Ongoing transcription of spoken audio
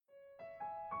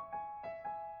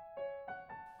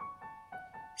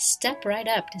Step right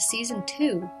up to Season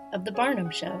 2 of The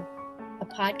Barnum Show, a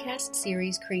podcast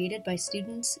series created by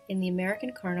students in the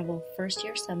American Carnival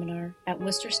first-year seminar at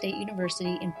Worcester State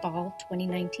University in fall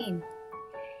 2019.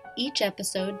 Each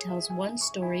episode tells one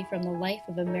story from the life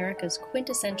of America's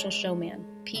quintessential showman,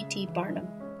 P.T. Barnum.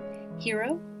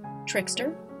 Hero,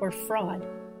 trickster, or fraud?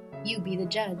 You be the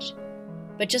judge.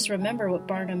 But just remember what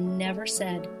Barnum never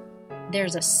said.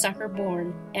 There's a sucker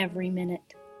born every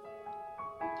minute.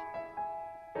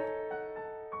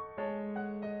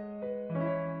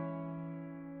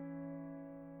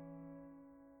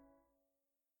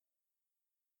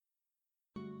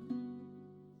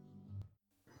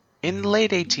 In the late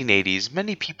 1880s,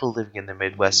 many people living in the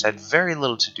Midwest had very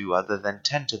little to do other than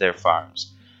tend to their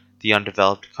farms. The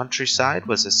undeveloped countryside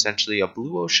was essentially a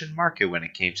blue ocean market when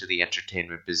it came to the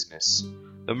entertainment business.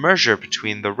 The merger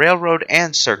between the railroad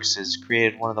and circuses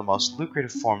created one of the most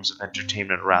lucrative forms of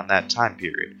entertainment around that time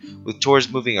period, with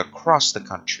tours moving across the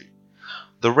country.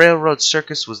 The railroad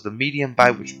circus was the medium by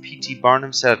which P.T.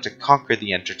 Barnum set out to conquer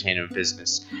the entertainment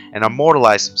business and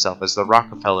immortalize himself as the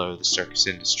Rockefeller of the circus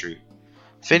industry.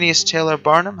 Phineas Taylor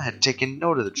Barnum had taken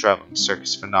note of the traveling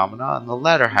circus phenomena in the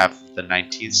latter half of the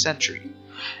 19th century,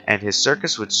 and his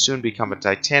circus would soon become a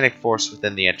titanic force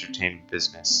within the entertainment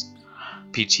business.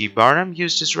 P.T. Barnum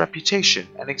used his reputation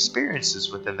and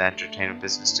experiences within the entertainment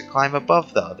business to climb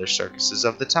above the other circuses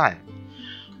of the time.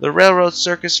 The railroad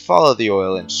circus followed the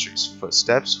oil industry's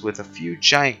footsteps, with a few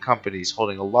giant companies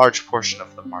holding a large portion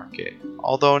of the market,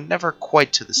 although never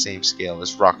quite to the same scale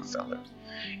as Rockefeller.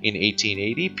 In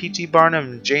 1880, P.T. Barnum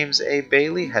and James A.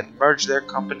 Bailey had merged their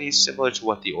companies similar to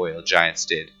what the oil giants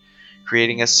did,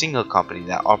 creating a single company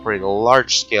that operated a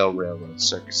large-scale railroad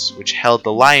circus, which held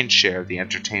the lion's share of the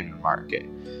entertainment market.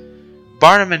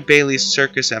 Barnum and Bailey's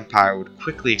circus empire would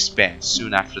quickly expand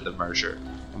soon after the merger,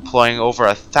 employing over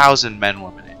 1,000 men,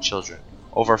 women, and children,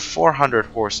 over 400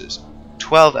 horses,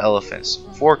 12 elephants,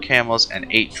 4 camels, and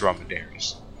 8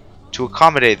 dromedaries. To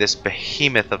accommodate this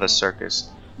behemoth of a circus,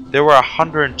 there were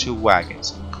 102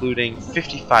 wagons, including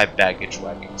 55 baggage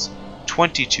wagons,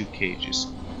 22 cages,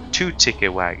 2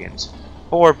 ticket wagons,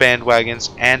 4 band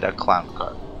wagons, and a clown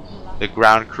car. The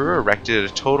ground crew erected a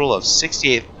total of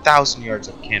 68,000 yards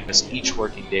of canvas each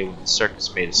working day when the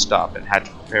circus made a stop and had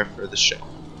to prepare for the show.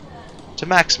 To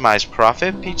maximize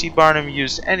profit, P.T. Barnum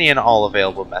used any and all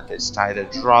available methods to either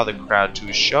draw the crowd to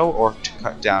his show or to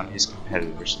cut down his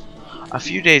competitors. A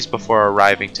few days before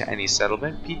arriving to any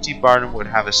settlement, P.T. Barnum would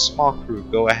have a small crew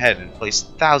go ahead and place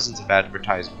thousands of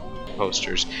advertisement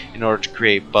posters in order to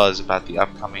create buzz about the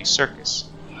upcoming circus.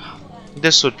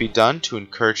 This would be done to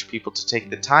encourage people to take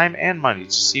the time and money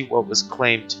to see what was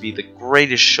claimed to be the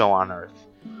greatest show on earth.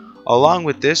 Along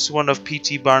with this, one of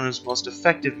P.T. Barnum's most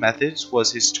effective methods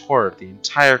was his tour of the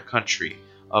entire country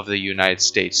of the United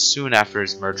States soon after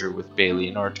his merger with Bailey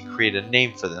in order to create a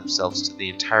name for themselves to the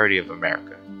entirety of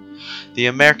America. The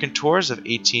American tours of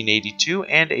 1882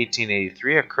 and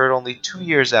 1883 occurred only 2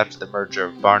 years after the merger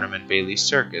of Barnum and Bailey's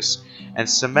circus, and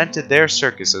cemented their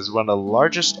circus as one of the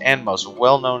largest and most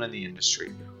well-known in the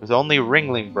industry, with only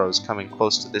Ringling Bros coming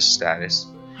close to this status.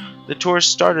 The tours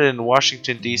started in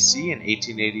Washington, D.C. in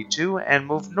 1882 and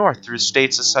moved north through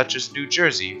states such as New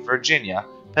Jersey, Virginia,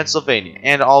 Pennsylvania,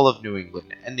 and all of New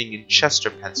England, ending in Chester,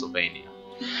 Pennsylvania.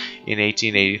 In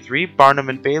 1883, Barnum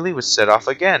and Bailey would set off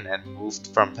again and moved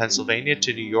from Pennsylvania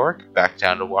to New York, back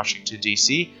down to Washington,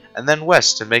 D.C., and then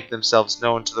west to make themselves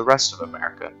known to the rest of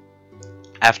America.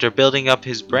 After building up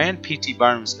his brand, P.T.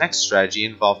 Barnum's next strategy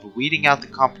involved weeding out the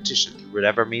competition through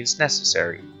whatever means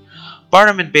necessary.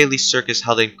 Barnum and Bailey's circus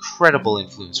held incredible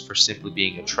influence for simply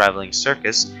being a traveling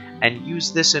circus, and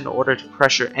used this in order to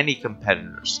pressure any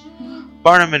competitors.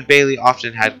 Barnum and Bailey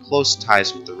often had close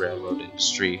ties with the railroad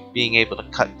industry, being able to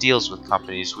cut deals with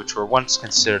companies which were once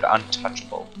considered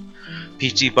untouchable.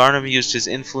 P.T. Barnum used his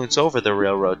influence over the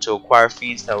railroad to acquire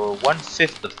fees that were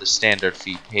 1/5 of the standard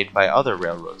fee paid by other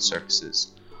railroad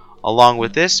circuses. Along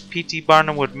with this, P.T.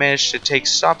 Barnum would manage to take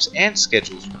stops and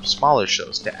schedules from smaller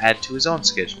shows to add to his own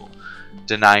schedule,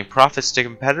 denying profits to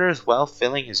competitors while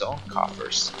filling his own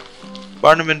coffers.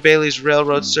 Barnum and Bailey's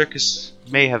railroad circus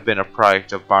may have been a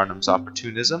product of Barnum's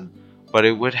opportunism, but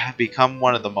it would have become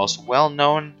one of the most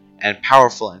well-known and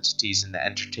powerful entities in the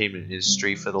entertainment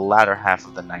industry for the latter half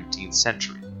of the 19th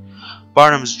century.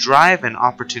 Barnum's drive and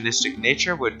opportunistic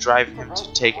nature would drive him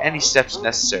to take any steps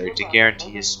necessary to guarantee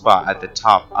his spot at the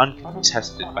top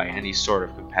uncontested by any sort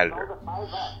of competitor.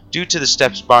 Due to the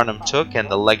steps Barnum took and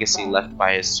the legacy left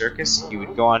by his circus, he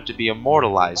would go on to be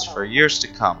immortalized for years to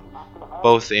come,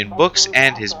 both in books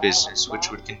and his business, which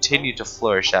would continue to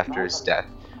flourish after his death,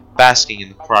 basking in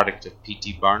the product of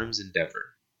P.T. Barnum's endeavor.